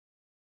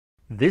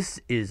This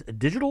is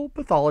Digital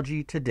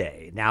Pathology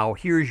Today. Now,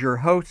 here's your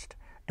host,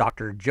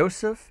 Dr.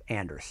 Joseph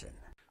Anderson.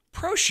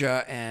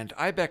 Proscia and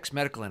IBEX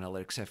Medical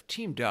Analytics have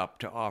teamed up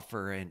to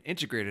offer an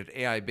integrated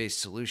AI-based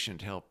solution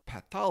to help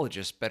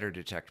pathologists better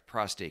detect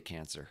prostate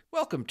cancer.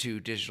 Welcome to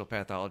Digital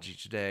Pathology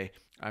Today.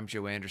 I'm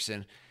Joe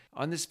Anderson.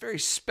 On this very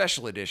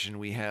special edition,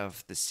 we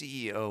have the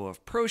CEO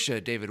of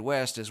Proscia, David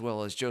West, as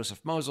well as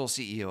Joseph Mossel,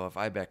 CEO of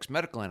IBEX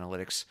Medical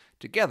Analytics,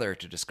 together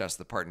to discuss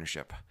the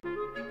partnership.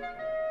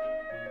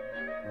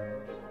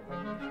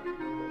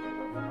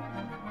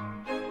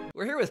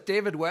 We're here with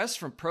David West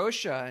from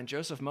Proscia and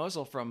Joseph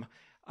Mossel from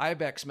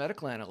IBEX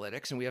Medical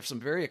Analytics, and we have some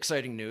very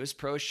exciting news.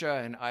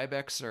 Proscia and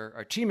IBEX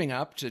are teaming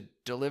up to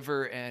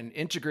deliver an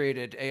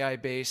integrated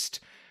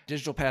AI-based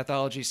digital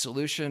pathology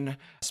solution,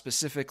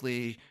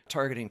 specifically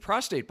targeting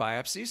prostate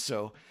biopsies.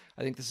 So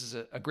I think this is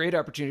a great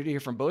opportunity to hear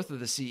from both of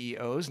the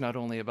CEOs, not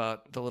only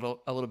about a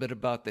little bit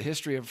about the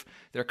history of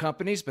their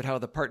companies, but how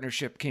the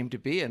partnership came to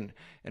be and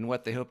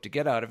what they hope to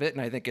get out of it.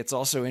 And I think it's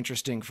also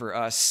interesting for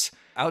us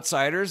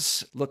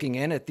outsiders looking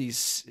in at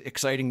these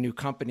exciting new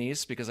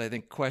companies, because I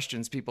think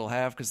questions people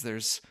have, because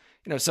there's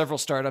several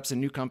startups and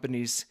new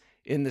companies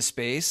in the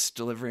space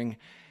delivering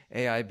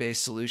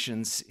AI-based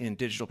solutions in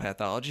digital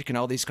pathology. Can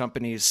all these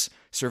companies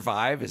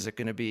survive? Is it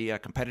going to be a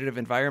competitive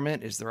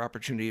environment? Is there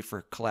opportunity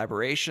for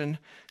collaboration?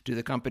 Do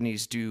the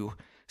companies do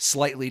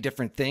slightly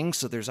different things,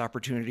 so there's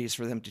opportunities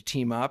for them to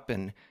team up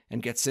and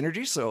get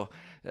synergy? So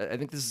I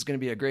think this is going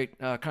to be a great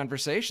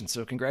conversation.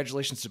 So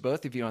congratulations to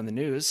both of you on the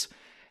news.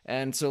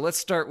 And so let's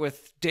start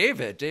with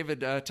David.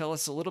 David, tell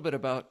us a little bit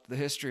about the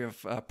history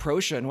of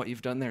Proscia and what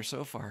you've done there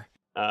so far.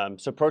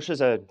 So Proscia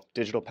is a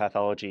digital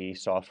pathology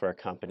software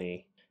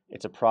company.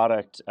 It's a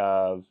product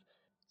of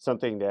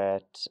something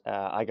that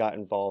I got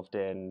involved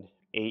in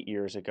 8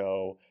 years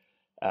ago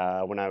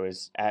when I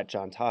was at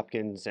Johns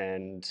Hopkins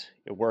and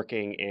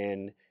working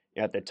in,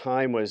 at the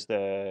time, was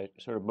the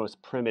sort of most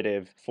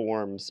primitive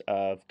forms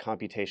of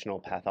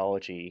computational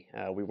pathology.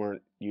 We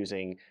weren't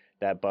using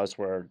that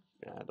buzzword.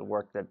 The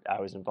work that I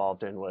was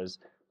involved in was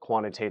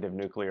quantitative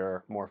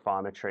nuclear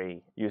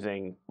morphometry,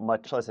 using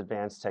much less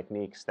advanced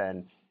techniques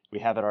than we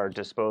have at our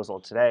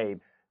disposal today.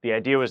 The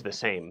idea was the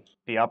same.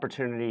 The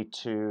opportunity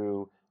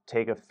to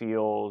take a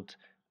field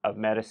of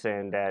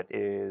medicine that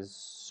is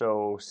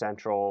so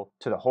central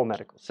to the whole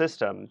medical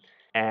system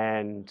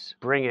and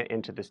bring it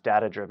into this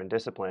data-driven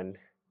discipline,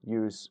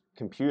 use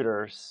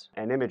computers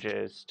and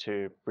images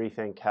to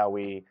rethink how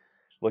we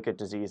look at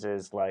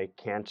diseases like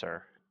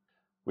cancer.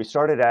 We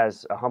started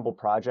as a humble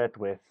project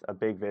with a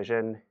big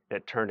vision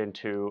that turned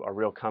into a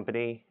real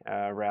company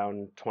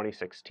around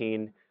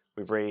 2016.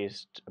 We've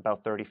raised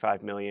about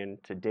 $35 million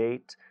to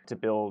date to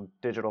build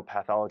digital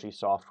pathology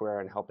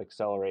software and help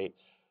accelerate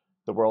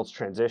the world's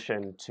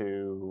transition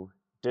to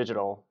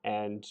digital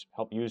and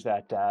help use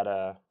that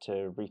data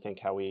to rethink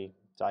how we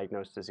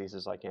diagnose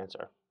diseases like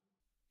cancer.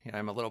 Yeah,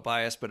 I'm a little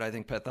biased, but I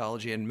think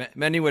pathology, and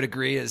many would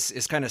agree,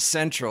 is kind of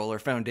central or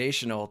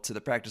foundational to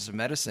the practice of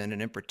medicine,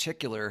 and in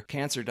particular,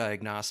 cancer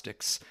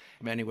diagnostics.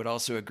 Many would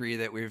also agree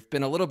that we've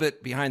been a little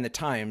bit behind the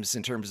times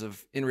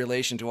in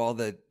relation to all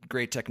the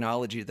great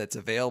technology that's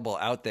available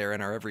out there in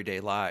our everyday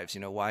lives.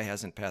 Why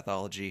hasn't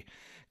pathology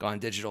gone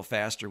digital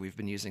faster? We've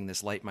been using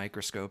this light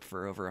microscope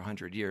for over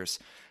 100 years.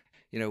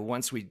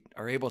 Once we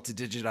are able to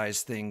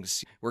digitize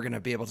things, we're going to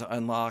be able to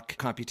unlock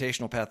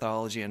computational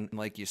pathology and,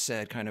 like you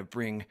said, kind of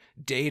bring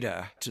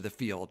data to the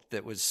field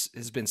that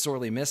has been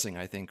sorely missing,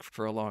 I think,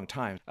 for a long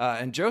time.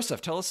 And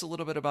Joseph, tell us a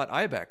little bit about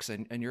IBEX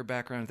and your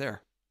background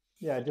there.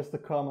 Yeah, just a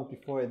comment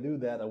before I do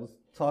that. I was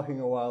talking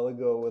a while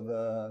ago with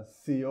a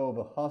CEO of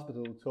a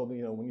hospital who told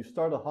me, when you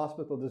start a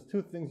hospital, there's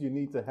two things you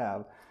need to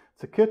have.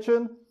 It's a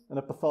kitchen and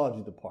a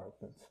pathology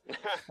department.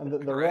 And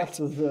the rest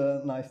is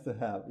nice to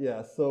have.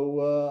 Yeah,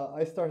 so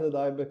I started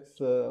IBEX,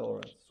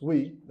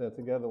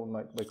 together with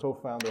my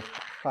co-founder,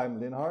 Chaim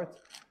Linhart,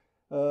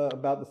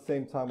 about the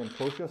same time when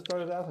Proscia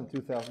started out in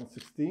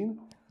 2016.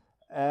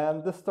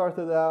 And this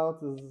started out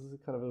as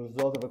kind of a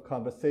result of a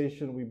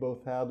conversation we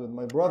both had with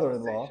my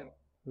brother-in-law,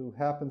 who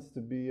happens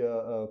to be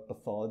a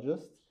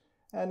pathologist.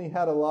 And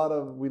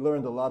we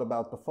learned a lot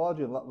about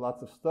pathology and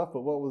lots of stuff,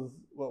 but what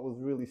was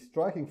really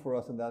striking for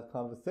us in that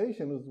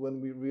conversation was when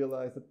we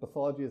realized that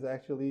pathology is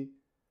actually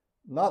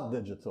not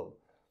digital.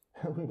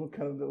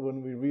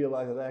 When we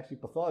realized that actually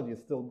pathology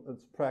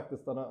it's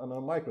practiced on a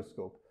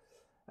microscope.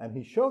 And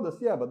he showed us,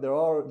 but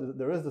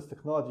there is this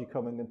technology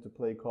coming into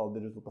play called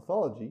digital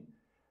pathology.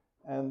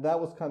 And that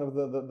was kind of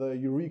the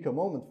eureka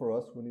moment for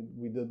us when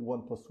we did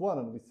 1+1,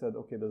 and we said,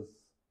 okay, there's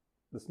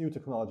this new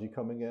technology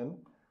coming in.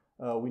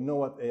 We know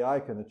what AI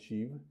can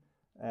achieve,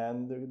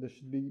 and there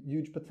should be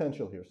huge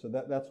potential here. So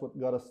that's what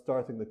got us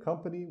starting the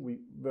company. We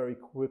very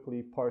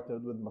quickly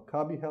partnered with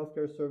Maccabi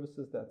Healthcare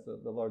Services. That's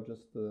the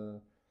largest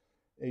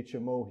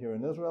HMO here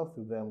in Israel.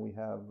 Through them, we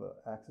have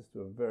access to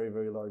a very,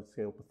 very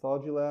large-scale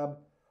pathology lab.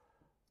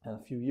 And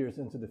a few years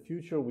into the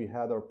future, we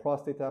had our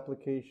prostate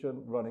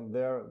application running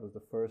there. It was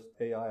the first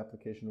AI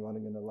application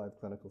running in a live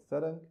clinical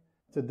setting.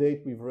 To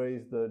date, we've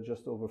raised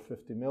just over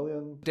 50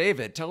 million.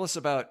 David, tell us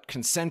about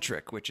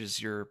Concentric, which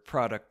is your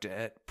product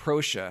at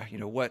Proscia.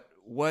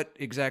 What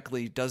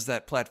exactly does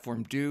that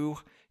platform do?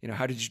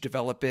 How did you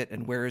develop it,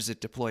 and where is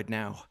it deployed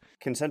now?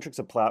 Concentric's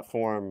a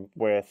platform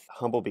with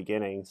humble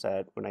beginnings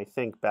that when I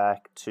think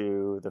back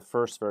to the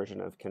first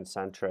version of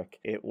Concentric,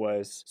 it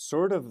was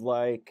sort of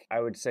like,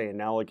 I would say,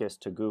 analogous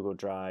to Google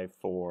Drive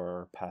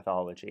for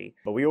pathology.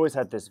 But we always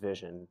had this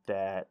vision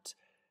that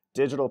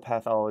digital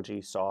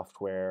pathology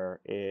software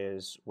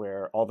is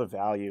where all the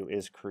value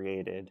is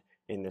created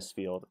in this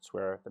field. It's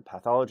where the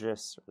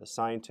pathologists or the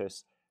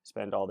scientists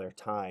spend all their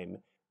time.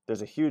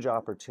 There's a huge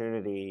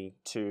opportunity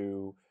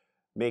to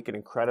make an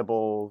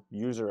incredible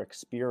user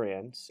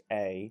experience,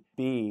 A.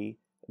 B,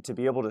 to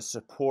be able to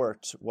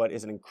support what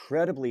is an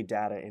incredibly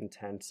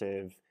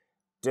data-intensive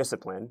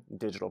discipline,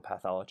 digital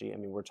pathology. I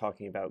mean, we're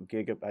talking about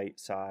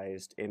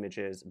gigabyte-sized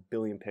images,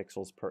 billion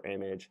pixels per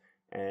image,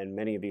 and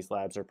many of these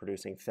labs are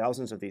producing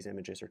thousands of these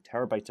images or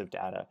terabytes of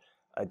data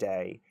a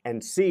day.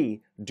 And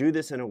C, do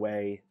this in a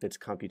way that's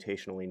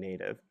computationally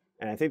native.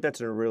 And I think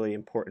that's a really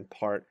important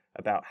part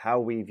about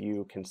how we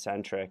view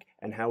Concentric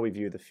and how we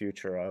view the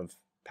future of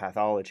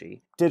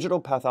pathology. Digital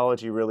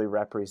pathology really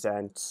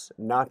represents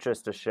not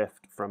just a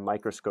shift from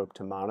microscope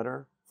to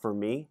monitor for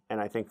me,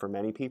 and I think for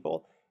many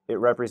people. It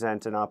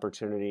represents an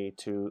opportunity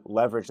to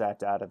leverage that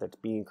data that's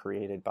being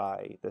created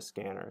by the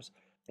scanners.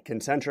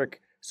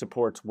 Concentric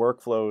supports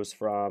workflows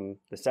from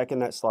the second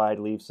that slide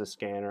leaves the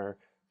scanner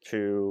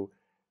to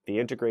the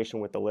integration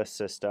with the LIST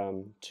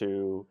system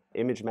to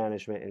image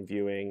management and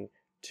viewing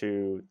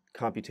to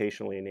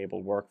computationally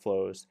enabled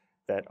workflows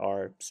that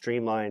are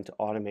streamlined,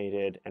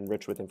 automated, and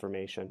rich with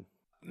information.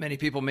 Many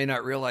people may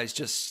not realize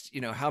just,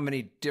 how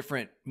many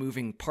different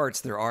moving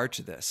parts there are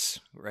to this,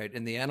 right?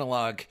 In the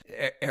analog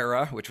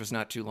era, which was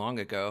not too long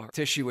ago,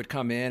 tissue would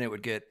come in, it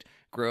would get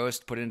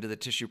grossed, put into the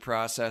tissue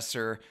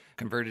processor,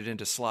 converted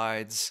into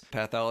slides.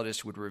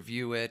 Pathologist would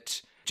review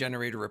it,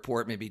 generate a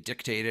report, maybe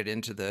dictate it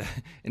into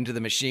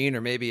the machine, or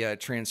maybe a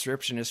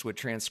transcriptionist would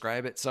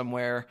transcribe it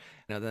somewhere.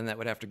 Then that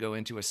would have to go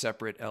into a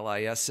separate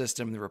LIS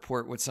system. The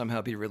report would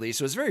somehow be released.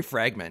 So it was very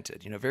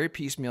fragmented, very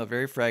piecemeal,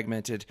 very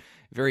fragmented,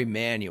 very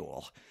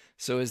manual.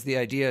 So is the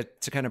idea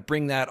to kind of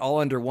bring that all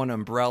under one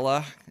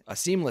umbrella, a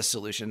seamless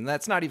solution. And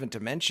that's not even to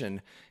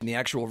mention the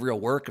actual real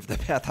work of the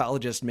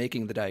pathologist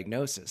making the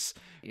diagnosis.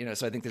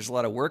 So I think there's a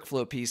lot of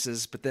workflow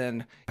pieces, but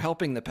then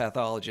helping the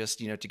pathologist,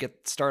 to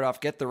get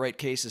the right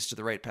cases to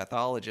the right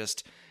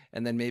pathologist,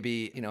 and then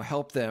maybe,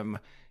 help them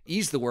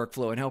ease the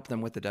workflow and help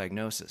them with the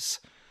diagnosis.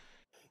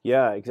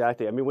 Yeah,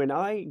 exactly. I mean, when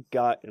I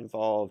got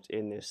involved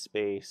in this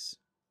space,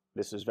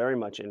 this was very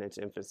much in its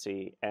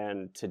infancy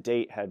and to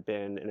date had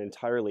been an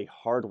entirely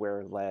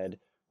hardware-led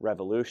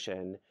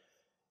revolution.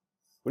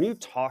 When you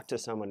talk to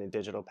someone in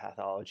digital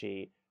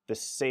pathology, the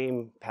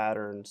same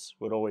patterns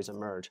would always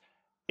emerge.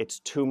 It's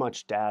too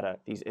much data.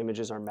 These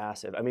images are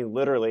massive. I mean,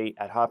 literally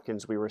at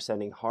Hopkins, we were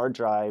sending hard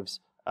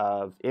drives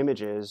of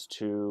images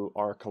to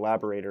our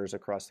collaborators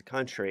across the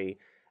country.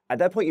 At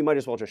that point, you might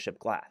as well just ship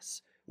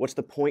glass. What's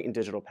the point in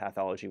digital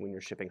pathology when you're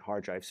shipping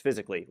hard drives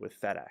physically with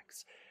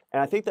FedEx?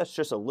 And I think that's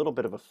just a little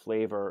bit of a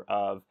flavor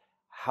of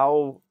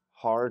how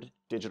hard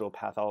digital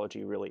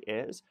pathology really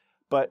is.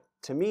 But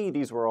to me,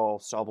 these were all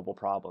solvable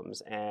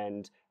problems.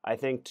 And I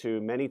think to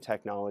many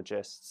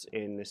technologists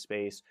in this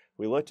space,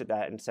 we looked at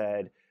that and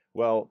said,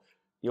 well,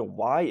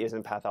 why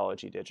isn't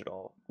pathology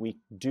digital? We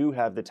do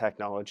have the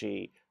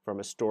technology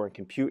from a store and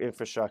compute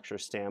infrastructure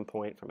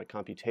standpoint, from a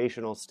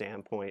computational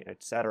standpoint,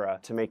 et cetera,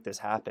 to make this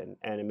happen.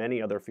 And in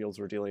many other fields,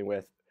 we're dealing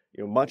with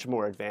much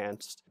more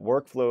advanced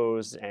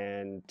workflows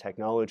and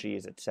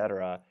technologies, et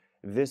cetera.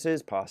 This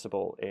is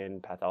possible in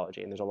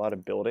pathology, and there's a lot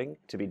of building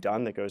to be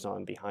done that goes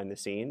on behind the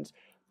scenes.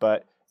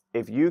 But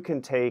if you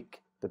can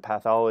take the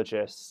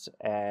pathologists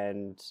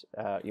and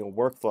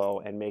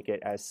workflow and make it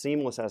as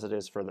seamless as it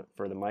is for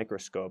the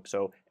microscope,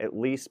 so at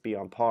least be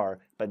on par,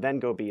 but then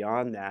go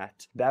beyond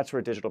that, that's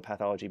where digital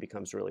pathology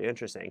becomes really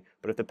interesting.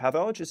 But if the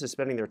pathologist is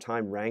spending their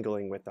time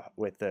wrangling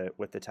with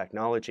the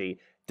technology,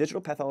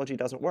 digital pathology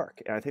doesn't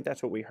work. And I think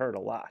that's what we heard a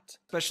lot.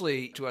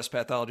 Especially to us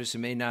pathologists who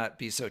may not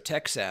be so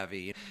tech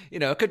savvy.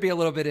 It could be a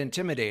little bit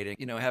intimidating,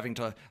 having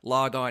to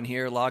log on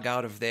here, log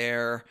out of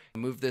there,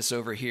 move this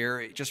over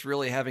here. Just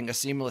really having a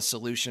seamless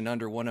solution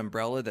under one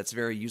umbrella that's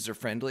very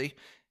user-friendly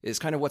is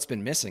kind of what's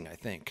been missing, I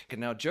think. And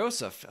now,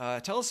 Joseph,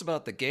 tell us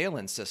about the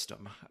Galen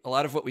system. A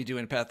lot of what we do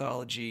in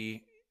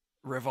pathology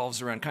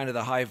revolves around kind of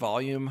the high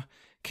volume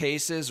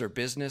cases or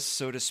business,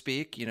 so to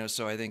speak.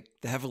 So I think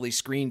the heavily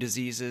screened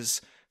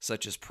diseases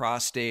such as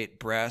prostate,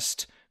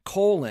 breast,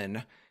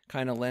 colon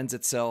kind of lends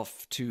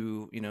itself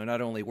to,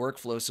 not only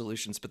workflow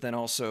solutions, but then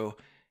also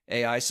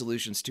AI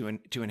solutions to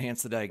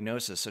enhance the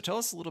diagnosis. So tell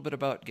us a little bit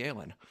about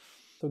Galen.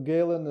 So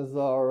Galen is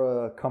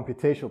our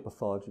computational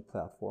pathology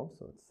platform.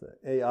 So it's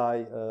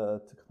AI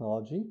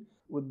technology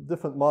with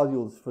different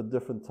modules for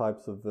different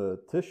types of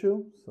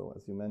tissue. So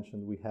as you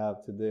mentioned, we have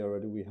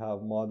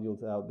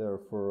modules out there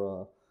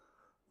for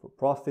for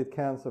prostate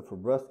cancer, for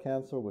breast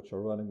cancer, which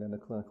are running in a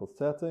clinical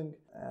setting.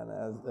 And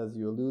as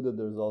you alluded,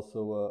 there's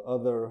also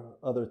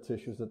other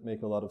tissues that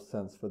make a lot of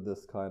sense for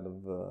this kind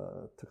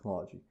of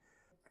technology.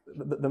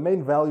 The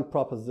main value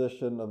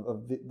proposition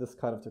of this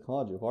kind of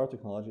technology, of our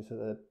technology, is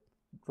that it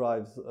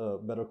drives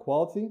better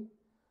quality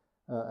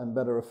and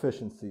better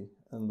efficiency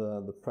in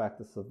the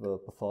practice of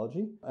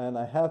pathology. And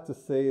I have to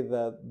say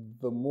that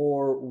the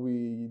more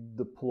we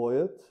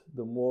deploy it,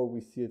 the more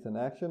we see it in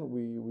action,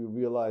 we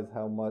realize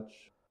how much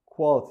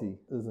quality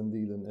is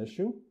indeed an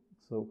issue.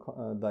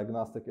 So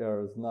diagnostic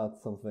error is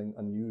not something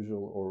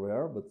unusual or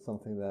rare, but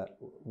something that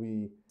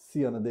we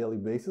see on a daily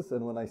basis.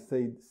 And when I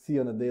say see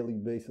on a daily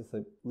basis, I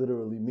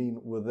literally mean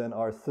within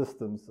our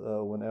systems.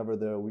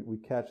 Whenever we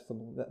catch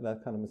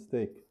that kind of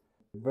mistake,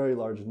 a very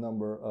large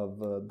number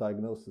of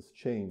diagnoses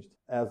changed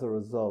as a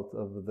result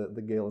of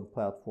the Galen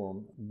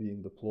platform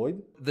being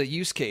deployed. The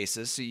use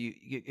cases, so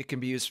it can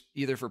be used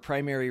either for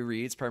primary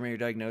reads, primary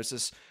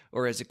diagnosis,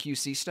 or as a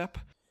QC step?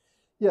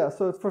 Yeah,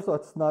 so first of all,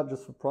 it's not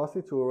just for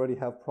prostate. We already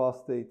have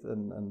prostate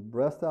and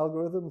breast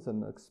algorithms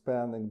and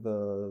expanding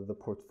the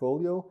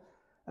portfolio.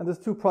 And there's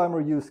two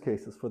primary use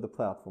cases for the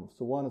platform.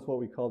 So one is what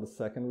we call the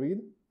second read.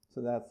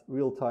 So that's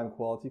real-time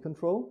quality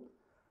control.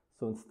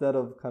 So instead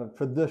of kind of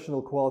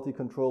traditional quality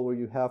control where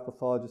you have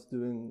pathologists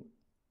doing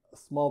a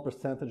small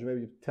percentage,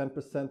 maybe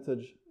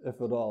 10%, if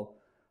at all,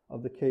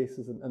 of the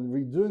cases and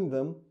redoing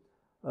them,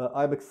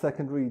 IBEX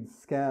second read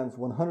scans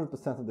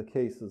 100% of the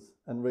cases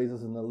and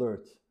raises an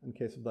alert in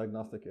case of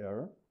diagnostic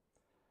error.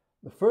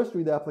 The first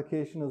read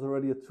application is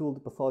already a tool the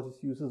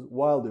pathologist uses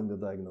while doing the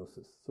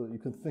diagnosis. So you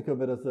can think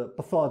of it as a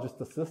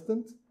pathologist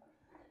assistant.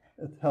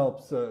 It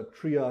helps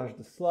triage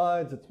the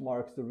slides, it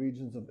marks the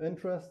regions of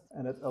interest,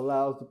 and it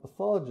allows the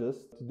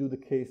pathologist to do the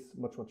case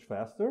much, much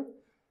faster.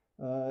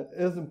 It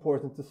is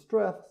important to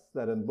stress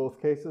that in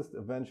both cases,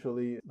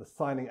 eventually the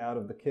signing out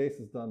of the case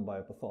is done by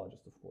a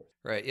pathologist, of course.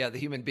 Right. Yeah, the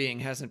human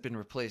being hasn't been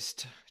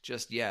replaced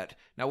just yet.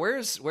 Now, where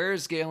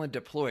is Galen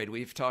deployed?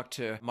 We've talked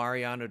to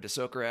Mariano de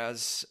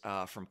Socaraz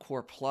from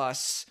Core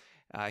Plus.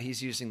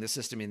 He's using the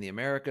system in the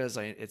Americas.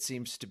 It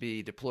seems to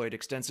be deployed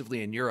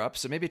extensively in Europe.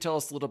 So maybe tell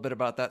us a little bit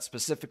about that,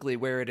 specifically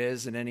where it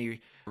is and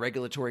any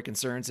regulatory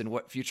concerns and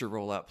what future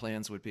rollout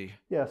plans would be.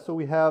 Yeah, so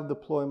we have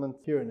deployment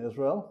here in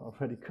Israel,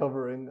 already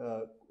covering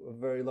a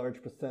very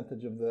large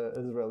percentage of the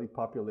Israeli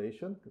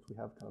population, because we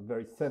have kind of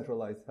very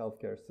centralized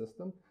healthcare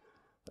system.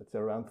 I'd say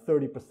around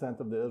 30%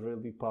 of the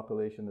Israeli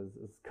population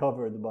is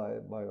covered by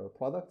our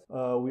product.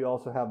 We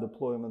also have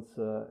deployments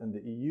in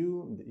the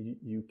EU, in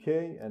the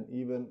UK, and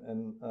even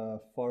in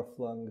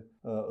far-flung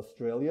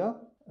Australia.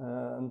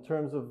 In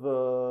terms of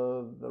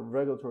the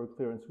regulatory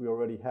clearance, we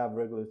already have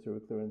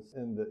regulatory clearance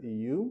in the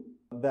EU.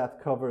 That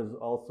covers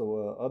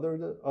also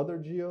other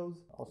geos,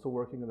 also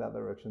working in that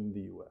direction in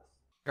the US.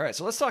 All right,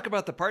 so let's talk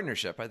about the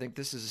partnership. I think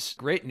this is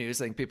great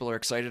news. I think people are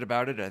excited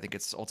about it. I think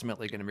it's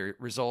ultimately going to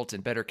result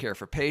in better care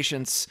for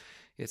patients.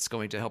 It's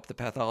going to help the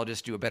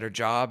pathologists do a better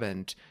job,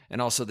 and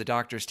also the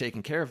doctors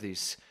taking care of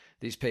these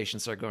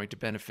patients are going to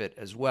benefit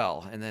as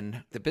well. And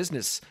then the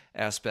business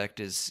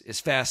aspect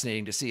is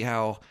fascinating to see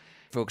how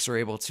folks are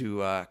able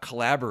to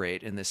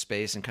collaborate in this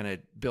space and kind of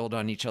build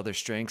on each other's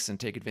strengths and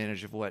take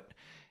advantage of what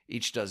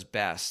each does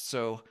best.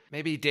 So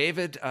maybe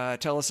David,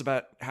 tell us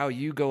about how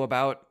you go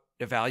about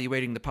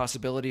evaluating the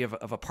possibility of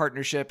a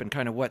partnership and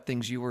kind of what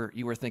things you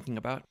were thinking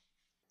about?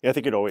 Yeah, I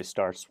think it always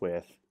starts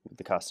with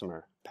the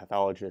customer,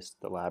 pathologist,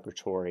 the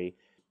laboratory.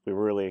 We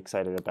were really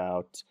excited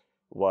about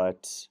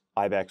what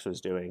IBEX was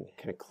doing,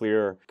 kind of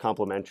clear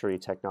complementary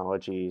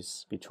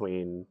technologies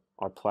between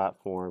our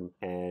platform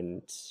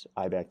and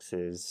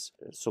IBEX's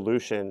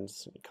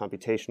solutions,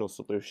 computational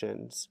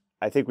solutions.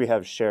 I think we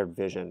have shared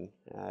vision.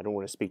 I don't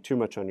want to speak too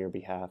much on your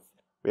behalf.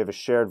 We have a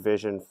shared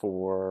vision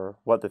for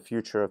what the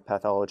future of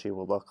pathology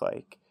will look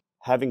like.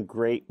 Having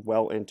great,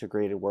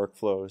 well-integrated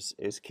workflows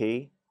is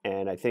key.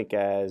 And I think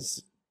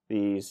as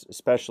these,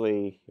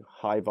 especially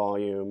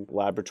high-volume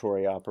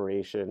laboratory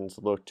operations,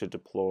 look to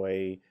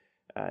deploy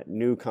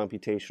new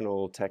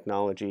computational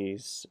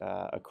technologies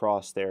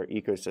across their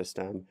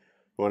ecosystem,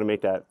 we want to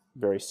make that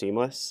very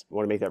seamless. We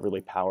want to make that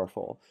really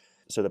powerful.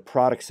 So the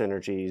product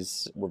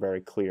synergies were very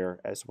clear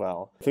as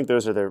well. I think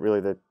those are really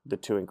the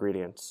two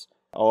ingredients.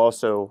 I'll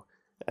also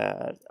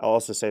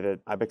say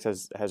that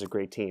IBEX has a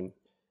great team,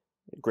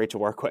 great to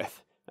work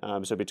with.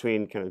 So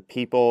between kind of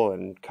people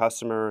and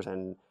customers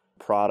and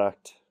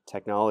product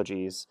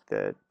technologies,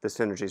 the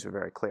synergies are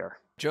very clear.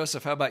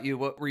 Joseph, how about you?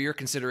 What were your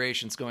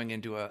considerations going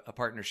into a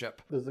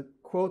partnership? There's a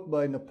quote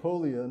by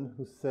Napoleon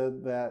who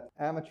said that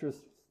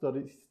amateurs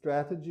study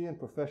strategy and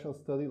professionals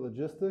study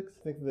logistics.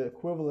 I think the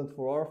equivalent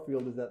for our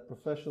field is that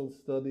professionals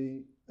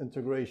study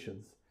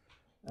integrations.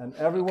 And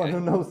everyone who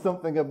knows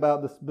something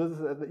about this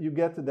business, you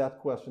get to that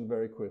question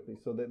very quickly.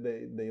 So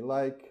they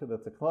like the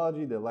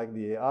technology, they like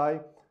the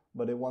AI,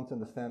 but they want to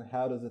understand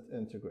how does it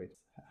integrate?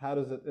 How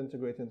does it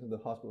integrate into the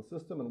hospital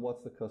system and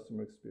what's the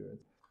customer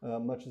experience?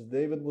 Much as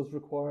David was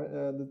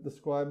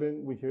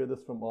describing, we hear this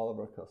from all of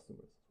our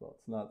customers as well.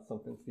 It's not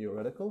something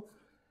theoretical.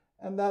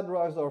 And that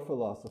drives our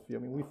philosophy. I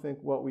mean, we think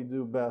what we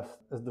do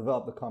best is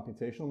develop the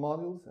computational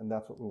modules, and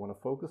that's what we want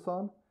to focus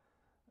on.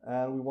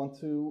 And we want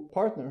to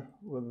partner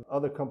with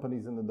other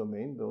companies in the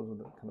domain, those with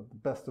the kind of the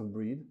best of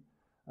breed,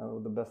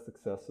 with the best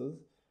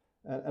successes,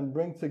 and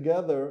bring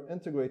together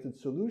integrated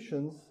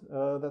solutions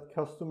that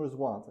customers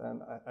want.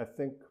 And I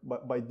think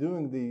by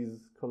doing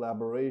these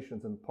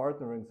collaborations and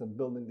partnerings and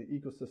building the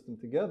ecosystem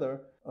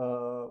together,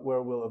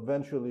 where we'll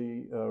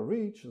eventually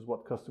reach is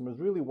what customers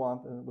really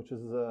want, which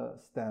is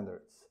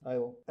standards.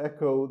 I'll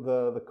echo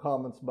the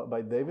comments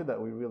by David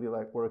that we really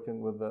like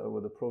working with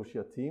the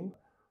Proscia team.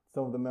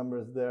 Some of the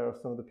members there,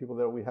 some of the people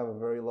there, we have a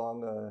very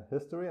long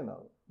history, and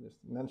I'll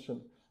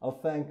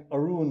thank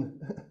Arun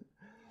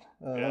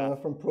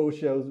from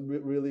Proscia, who's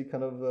really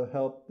kind of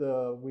helped.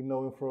 We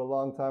know him for a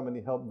long time, and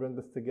he helped bring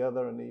this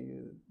together, and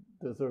he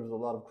deserves a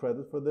lot of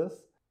credit for this.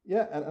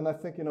 Yeah, and I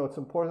think, it's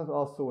important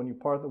also when you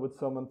partner with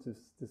someone to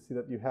see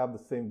that you have the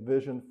same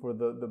vision for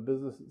the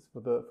business,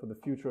 for the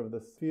future of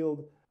this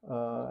field.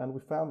 And we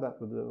found that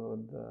with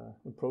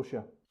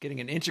Proscia. Getting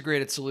an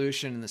integrated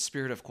solution in the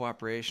spirit of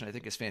cooperation, I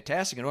think, is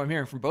fantastic. And what I'm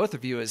hearing from both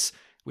of you is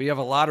we have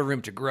a lot of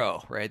room to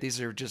grow, right?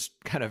 These are just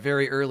kind of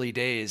very early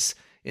days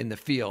in the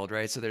field,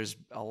 right? So there's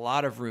a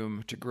lot of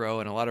room to grow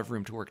and a lot of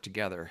room to work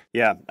together.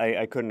 Yeah,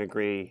 I couldn't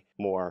agree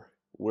more.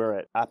 We're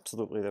at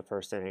absolutely the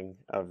first inning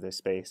of this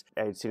space.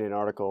 I had seen an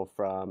article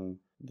from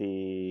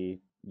the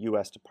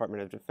U.S.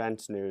 Department of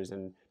Defense News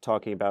and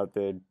talking about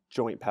the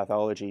Joint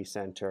Pathology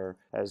Center,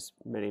 as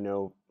many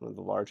know, one of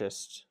the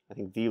largest, I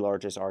think the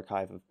largest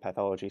archive of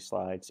pathology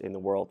slides in the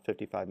world,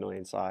 55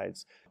 million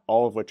slides,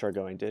 all of which are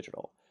going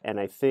digital. And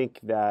I think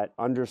that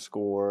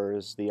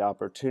underscores the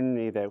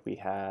opportunity that we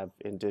have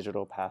in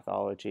digital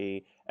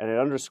pathology, and it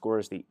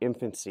underscores the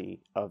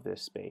infancy of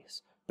this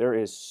space. There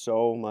is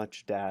so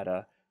much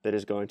data that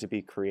is going to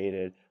be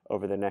created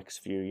over the next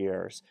few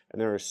years.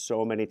 And there are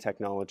so many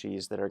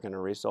technologies that are going to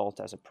result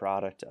as a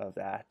product of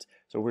that.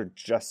 So we're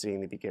just seeing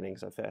the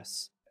beginnings of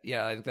this.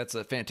 Yeah, I think that's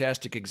a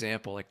fantastic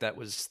example. Like that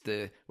was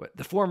the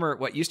former,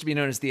 what used to be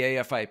known as the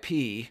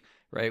AFIP,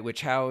 right,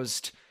 which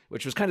was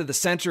kind of the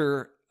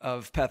center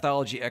of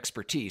pathology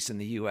expertise in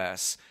the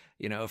US,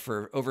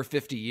 for over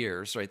 50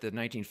 years, right? The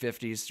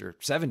 1950s or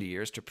 70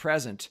 years to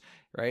present,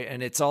 right?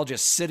 And it's all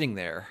just sitting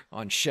there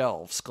on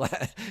shelves,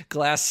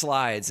 glass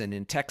slides and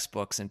in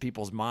textbooks and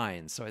people's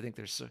minds. So I think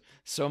there's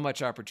so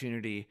much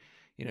opportunity,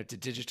 to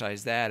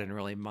digitize that and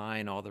really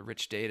mine all the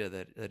rich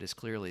data that is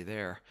clearly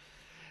there.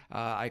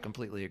 I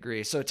completely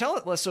agree. So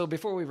so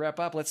before we wrap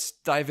up, let's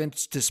dive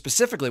into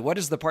specifically, what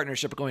is the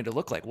partnership going to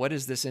look like? What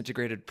is this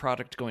integrated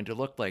product going to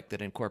look like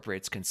that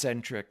incorporates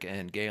Concentric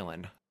and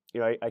Galen?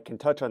 I can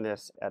touch on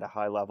this at a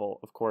high level.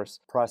 Of course,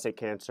 prostate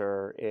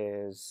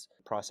workflows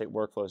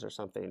are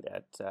something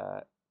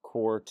that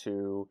core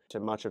to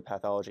much of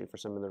pathology for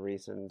some of the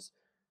reasons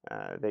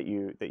that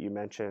you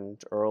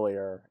mentioned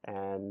earlier.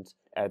 And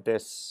at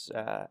this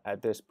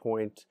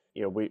point,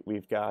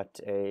 we've got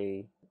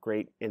a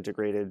great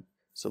integrated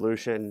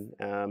solution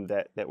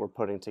that we're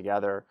putting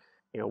together,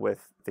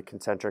 with the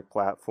Concentric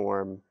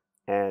platform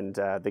and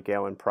the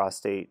Galen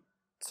prostate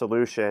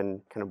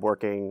solution, kind of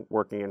working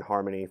in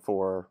harmony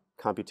for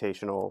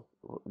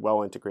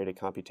well-integrated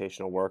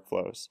computational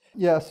workflows.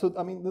 Yeah, so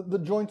I mean, the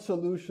joint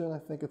solution, I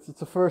think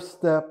it's a first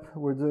step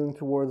we're doing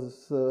towards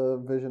this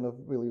vision of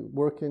really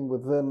working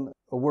within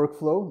a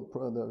workflow,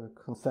 the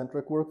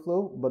Concentric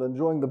workflow, but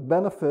enjoying the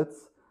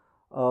benefits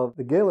of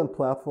the Galen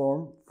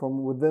platform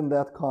from within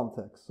that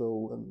context.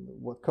 So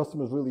what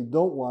customers really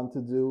don't want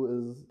to do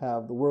is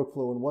have the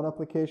workflow in one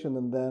application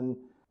and then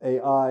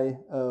AI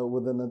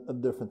within a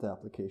different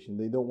application.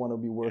 They don't want to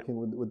be working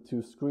with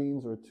two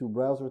screens or two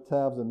browser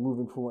tabs and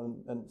moving from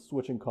one and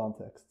switching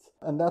contexts.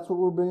 And that's what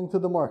we're bringing to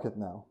the market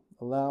now,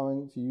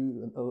 allowing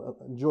you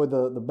enjoy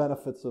the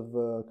benefits of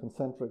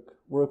Concentric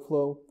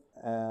workflow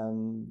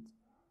and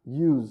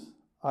use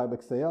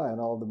IBEX AI and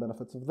all the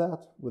benefits of that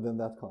within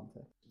that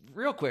context.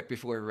 Real quick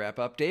before we wrap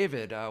up,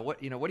 David, what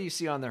do you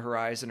see on the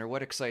horizon, or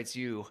what excites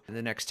you in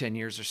the next 10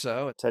 years or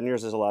so? 10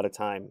 years is a lot of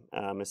time,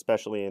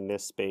 especially in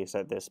this space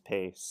at this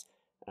pace.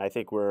 I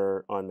think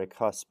we're on the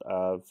cusp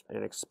of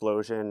an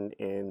explosion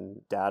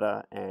in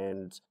data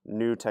and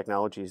new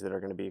technologies that are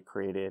going to be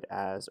created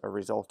as a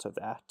result of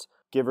that.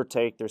 Give or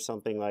take, there's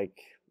something like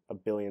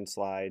 1 billion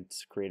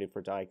slides created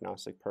for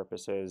diagnostic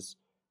purposes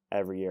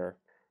every year.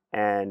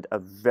 And a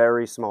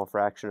very small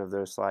fraction of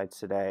those slides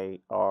today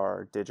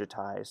are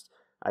digitized.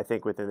 I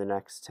think within the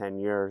next 10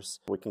 years,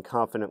 we can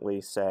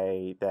confidently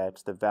say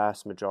that the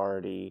vast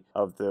majority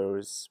of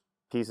those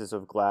pieces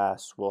of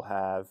glass will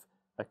have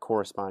a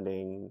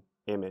corresponding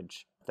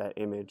image. That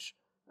image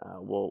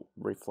will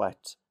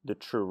reflect the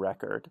true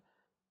record.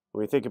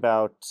 When we think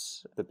about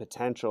the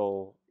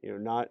potential,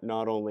 not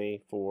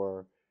only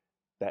for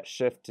that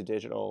shift to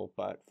digital,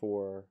 but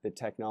for the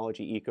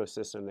technology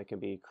ecosystem that can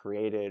be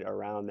created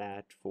around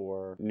that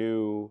for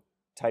new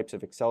types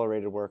of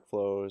accelerated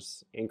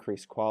workflows,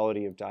 increased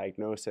quality of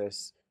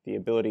diagnosis, the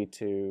ability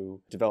to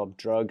develop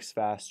drugs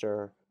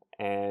faster,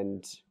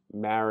 and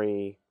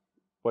marry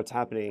what's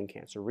happening in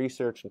cancer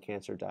research and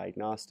cancer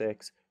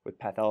diagnostics with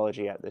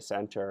pathology at the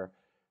center,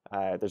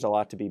 there's a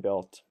lot to be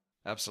built.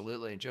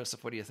 Absolutely.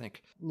 Joseph, what do you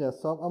think? Yeah,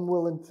 so I'm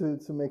willing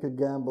to make a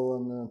gamble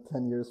in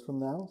 10 years from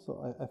now.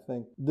 So I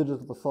think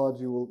digital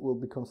pathology will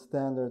become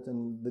standard,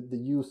 and the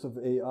use of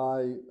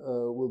AI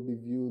will be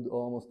viewed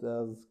almost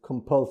as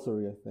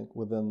compulsory, I think,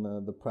 within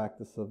the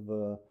practice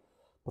of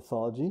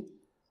pathology.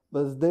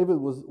 But as David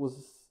was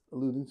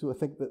alluding to, I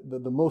think that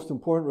the most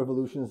important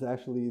revolution is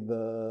actually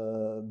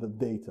the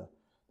data.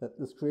 That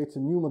this creates a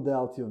new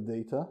modality of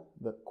data,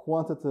 the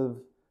quantitative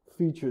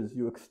features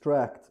you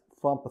extract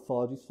from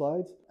pathology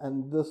slides,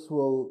 and this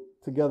will,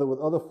 together with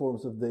other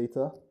forms of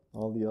data,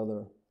 all the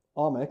other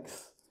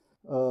omics,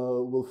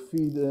 will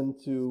feed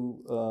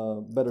into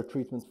better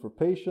treatments for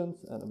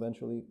patients and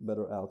eventually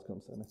better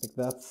outcomes. And I think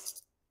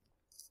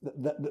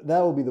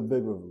that will be the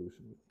big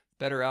revolution.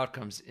 Better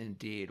outcomes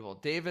indeed. Well,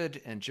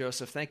 David and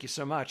Joseph, thank you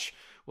so much.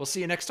 We'll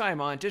see you next time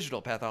on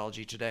Digital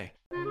Pathology Today.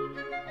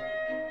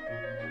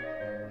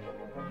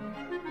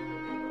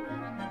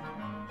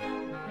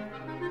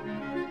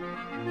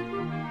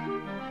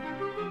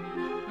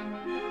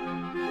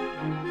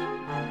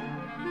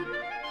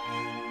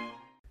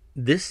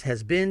 This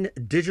has been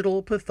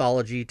Digital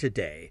Pathology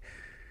Today.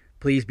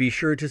 Please be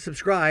sure to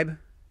subscribe.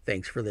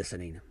 Thanks for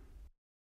listening.